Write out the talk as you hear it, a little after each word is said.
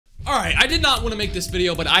Alright, I did not want to make this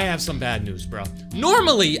video, but I have some bad news, bro.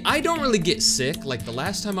 Normally, I don't really get sick. Like, the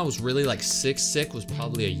last time I was really, like, sick was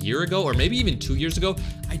probably a year ago, or maybe even 2 years ago.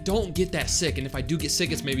 I don't get that sick, and if I do get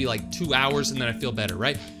sick, it's maybe, like, 2 hours, and then I feel better,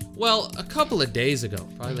 right? Well, a couple of days ago,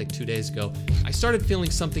 probably like 2 days ago, I started feeling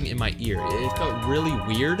something in my ear. It felt really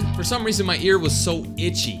weird. For some reason, my ear was so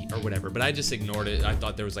itchy or whatever, but I just ignored it. I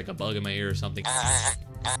thought there was, like, a bug in my ear or something.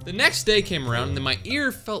 The next day came around and then my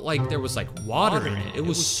ear felt like there was like water in it. It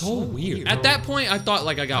was so weird. At that point, I thought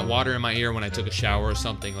like I got water in my ear when I took a shower or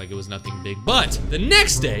something, like it was nothing big. But the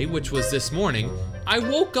next day, which was this morning, I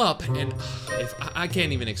woke up and I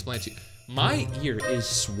can't even explain it to you. My ear is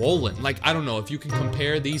swollen. Like, I don't know if you can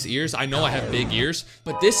compare these ears. I know I have big ears,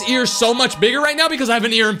 but this ear is so much bigger right now because I have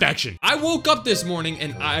an ear infection. I woke up this morning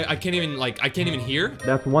and I can't even hear.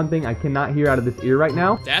 That's one thing I cannot hear out of this ear right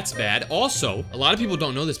now. That's bad. Also, a lot of people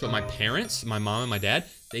don't know this, but my parents, my mom and my dad,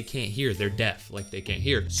 they can't hear. They're deaf. Like, they can't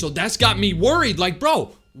hear. So that's got me worried. Like,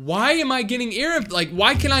 bro, why am I getting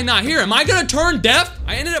why can I not hear? Am I gonna turn deaf?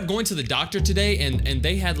 I ended up going to the doctor today and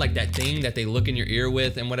they had like that thing that they look in your ear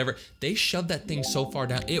with and whatever. They shoved that thing so far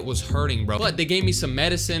down, it was hurting, bro. But they gave me some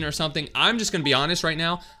medicine or something. I'm just gonna be honest right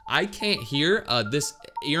now. I can't hear. This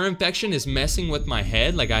ear infection is messing with my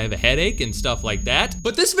head. Like, I have a headache and stuff like that.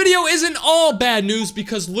 But this video isn't all bad news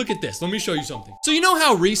because look at this. Let me show you something. So you know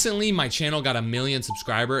how recently my channel got 1 million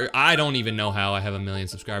subscribers? I don't even know how I have 1 million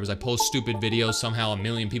subscribers. I post stupid videos. Somehow 1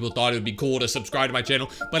 million people thought it would be cool to subscribe to my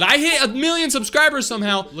channel. But I hit 1 million subscribers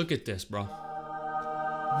somehow. Look at this, bro.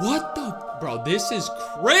 What the? Bro, this is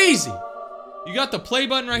crazy. You got the play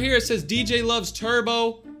button right here. It says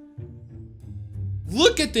DJLovesTurbo.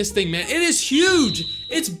 Look at this thing, man. It is huge.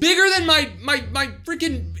 It's bigger than my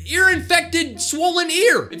freaking ear-infected, swollen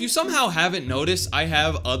ear. If you somehow haven't noticed, I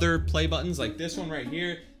have other play buttons. Like this one right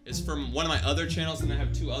here is from one of my other channels, and I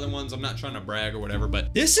have 2 other ones. I'm not trying to brag or whatever,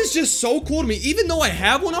 but this is just so cool to me. Even though I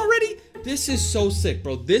have one already, this is so sick,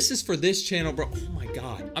 bro. This is for this channel, bro. Oh my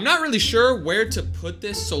God. I'm not really sure where to put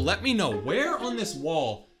this, so let me know. Where on this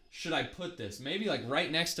wall should I put this? Maybe like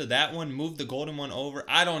right next to that one, move the golden one over.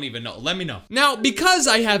 I don't even know. Let me know. Now, because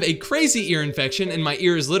I have a crazy ear infection and my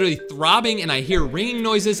ear is literally throbbing and I hear ringing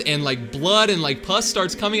noises and like blood and like pus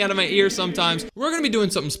starts coming out of my ear sometimes, we're gonna be doing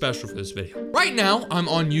something special for this video. Right now, I'm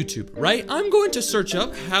on YouTube, right? I'm going to search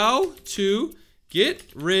up how to get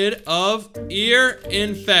rid of ear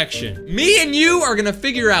infection. Me and you are gonna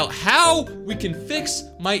figure out how we can fix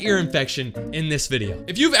my ear infection in this video.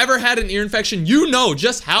 If you've ever had an ear infection, you know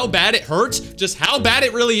just how bad it hurts, just how bad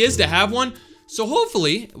it really is to have one. So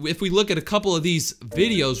hopefully, if we look at a couple of these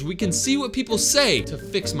videos, we can see what people say to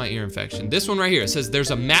fix my ear infection. This one right here, it says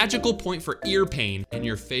there's a magical point for ear pain and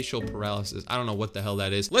your facial paralysis. I don't know what the hell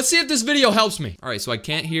that is. Let's see if this video helps me. All right, so I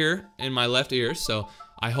can't hear in my left ear, so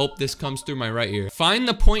I hope this comes through my right ear. Find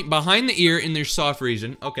the point behind the ear in their soft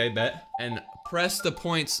region. Okay, bet. And press the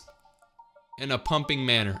points in a pumping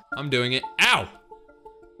manner. I'm doing it. Ow!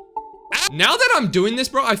 Ow! Now that I'm doing this,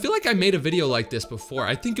 bro, I feel like I made a video like this before.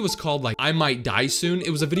 I think it was called like, I Might Die Soon.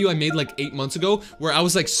 It was a video I made like 8 months ago where I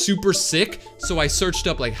was like super sick. So I searched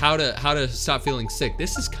up like how to stop feeling sick.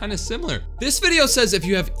 This is kind of similar. This video says if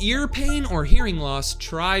you have ear pain or hearing loss,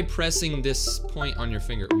 try pressing this point on your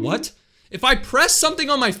finger. What? If I press something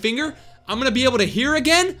on my finger, I'm gonna be able to hear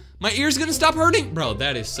again? My ear's gonna stop hurting? Bro,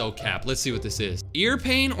 that is so cap. Let's see what this is. Ear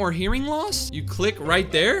pain or hearing loss? You click right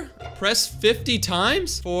there, press 50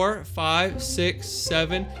 times. 4, 5, 6,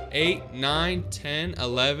 7, 8, 9, 10,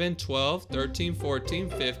 11, 12, 13, 14,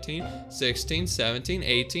 15, 16, 17,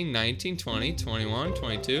 18, 19, 20, 21,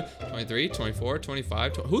 22, 23, 24,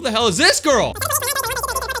 25, 20. Who the hell is this girl?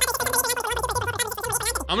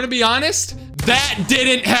 I'm gonna be honest, that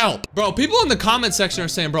didn't help. Bro, people in the comment section are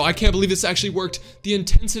saying, bro, I can't believe this actually worked. The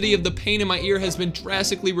intensity of the pain in my ear has been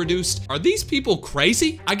drastically reduced. Are these people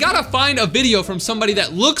crazy? I gotta find a video from somebody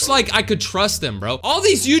that looks like I could trust them, bro. All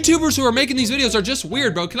these YouTubers who are making these videos are just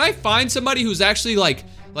weird, bro. Can I find somebody who's actually like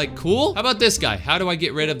cool? How about this guy? How do I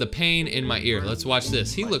get rid of the pain in my ear? Let's watch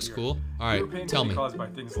this. He looks cool. All right, tell me. Caused by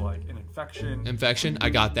things like an infection. Infection, I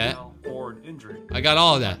got that. Or an injury. I got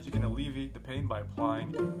all of that. You can alleviate the pain by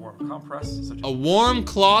applying a warm compress, such as a warm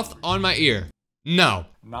cloth on my ear. No.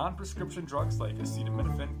 Non-prescription drugs like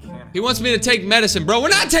acetaminophen can. He wants me to take medicine, bro. We're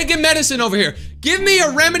not taking medicine over here. Give me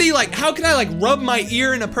a remedy. Like, how can I like rub my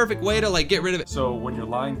ear in a perfect way to like get rid of it? So when you're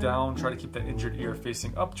lying down, try to keep that injured ear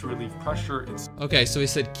facing up to relieve pressure. Okay, so he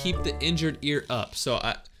said keep the injured ear up. So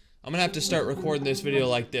I'm gonna have to start recording this video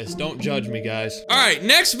like this. Don't judge me, guys. All right,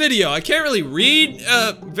 next video. I can't really read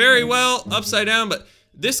very well upside down, but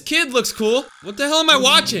This kid looks cool. What the hell am I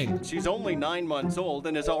watching? She's only 9 months old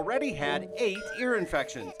and has already had 8 ear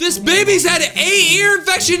infections. This baby's had 8 ear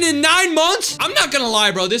infections in 9 months? I'm not gonna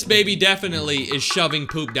lie, bro. This baby definitely is shoving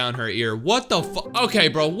poop down her ear. What the fuck? Okay,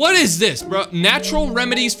 bro. What is this, bro? Natural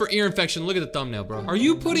remedies for ear infection. Look at the thumbnail, bro. Are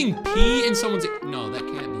you putting pee in someone's ear? No, that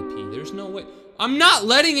can't be pee. There's no way. I'm not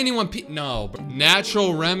letting anyone pee. No, bro.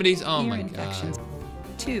 Natural remedies. Oh my god.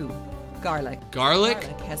 2. Garlic. Garlic?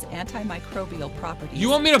 Garlic has antimicrobial properties.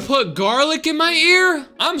 You want me to put garlic in my ear?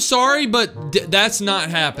 I'm sorry, but that's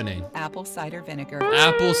not happening. Apple cider vinegar.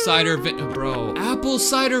 Apple cider bro. Apple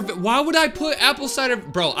cider why would I put apple cider?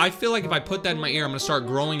 Bro, I feel like if I put that in my ear, I'm gonna start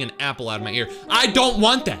growing an apple out of my ear. I don't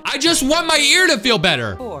want that. I just want my ear to feel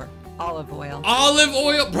better. 4. Olive oil. Olive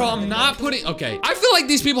oil? Bro, I'm not putting, okay. I feel like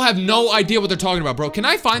these people have no idea what they're talking about, bro. Can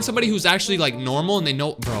I find somebody who's actually like normal and they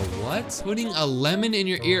know, bro, what? Putting a lemon in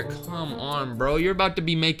your ear? Come on, bro. You're about to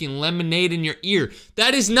be making lemonade in your ear.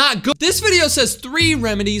 That is not good. This video says 3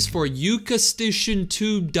 remedies for Eustachian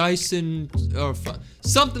tube Dyson, or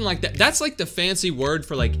something like that. That's like the fancy word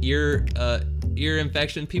for like ear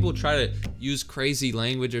infection. People try to use crazy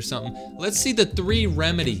language or something. Let's see the 3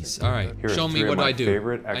 remedies. All right, show me what do I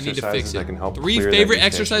do. I need to fix it. 3 favorite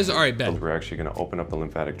exercises. All right, bet. We're actually going to open up the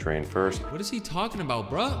lymphatic drain first. What is he talking about,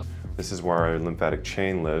 bro? This is where our lymphatic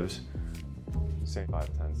chain lives. Same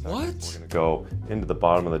 5-10 seconds. What? We're going to go into the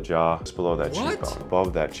bottom of the jaw, just below that cheekbone,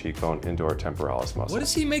 above that cheekbone, into our temporalis muscle. What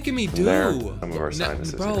is he making me do? There, some of our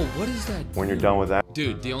sinuses. Bro, what is that? When you're done with that,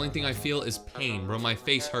 dude, the only thing I feel is pain, bro. My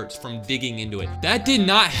face hurts from digging into it. That did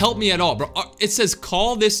not help me at all, bro. It says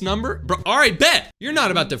call this number, bro. All right, bet. You're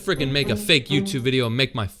not about to freaking make a fake YouTube video and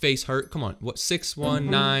make my face hurt. Come on, what?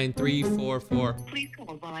 619344. Please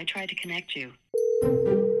hold while I try to connect you.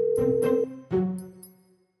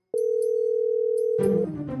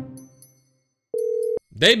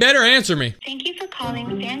 They better answer me. Thank you for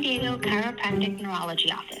calling San Diego Chiropractic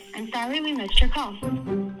Neurology Office. I'm sorry we missed your call.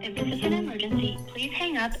 If this is an emergency, please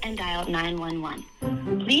hang up and dial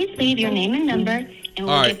 911. Please leave your name and number, and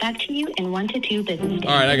we'll get back to you in 1 to 2 business days.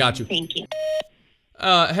 All right, I got you. Thank you.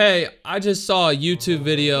 Hey, I just saw a YouTube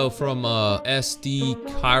video from SD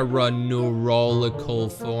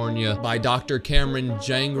California by Dr. Cameron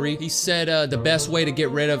Jangri. He said the best way to get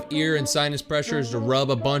rid of ear and sinus pressure is to rub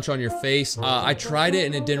a bunch on your face. I tried it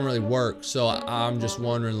and it didn't really work, so I'm just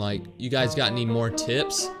wondering, like, you guys got any more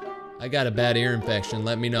tips? I got a bad ear infection.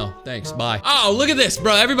 Let me know. Thanks. Bye. Oh, look at this,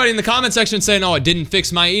 bro. Everybody in the comment section saying, oh, it didn't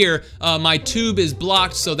fix my ear. My tube is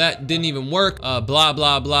blocked, so that didn't even work. Blah,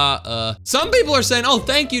 blah, blah. Some people are saying, oh,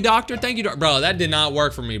 thank you, doctor. Thank you, doctor. Bro, that did not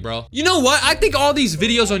work for me, bro. You know what? I think all these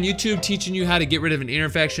videos on YouTube teaching you how to get rid of an ear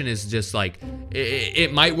infection is just like,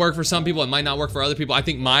 it might work for some people. It might not work for other people. I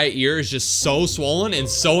think my ear is just so swollen and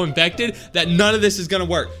so infected that none of this is gonna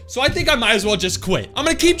work. So I think I might as well just quit. I'm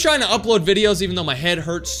gonna keep trying to upload videos even though my head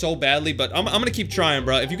hurts so bad. But I'm gonna keep trying,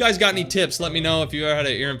 bro. If you guys got any tips, let me know. If you ever had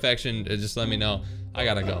an ear infection, just let me know. I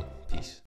gotta go. Peace.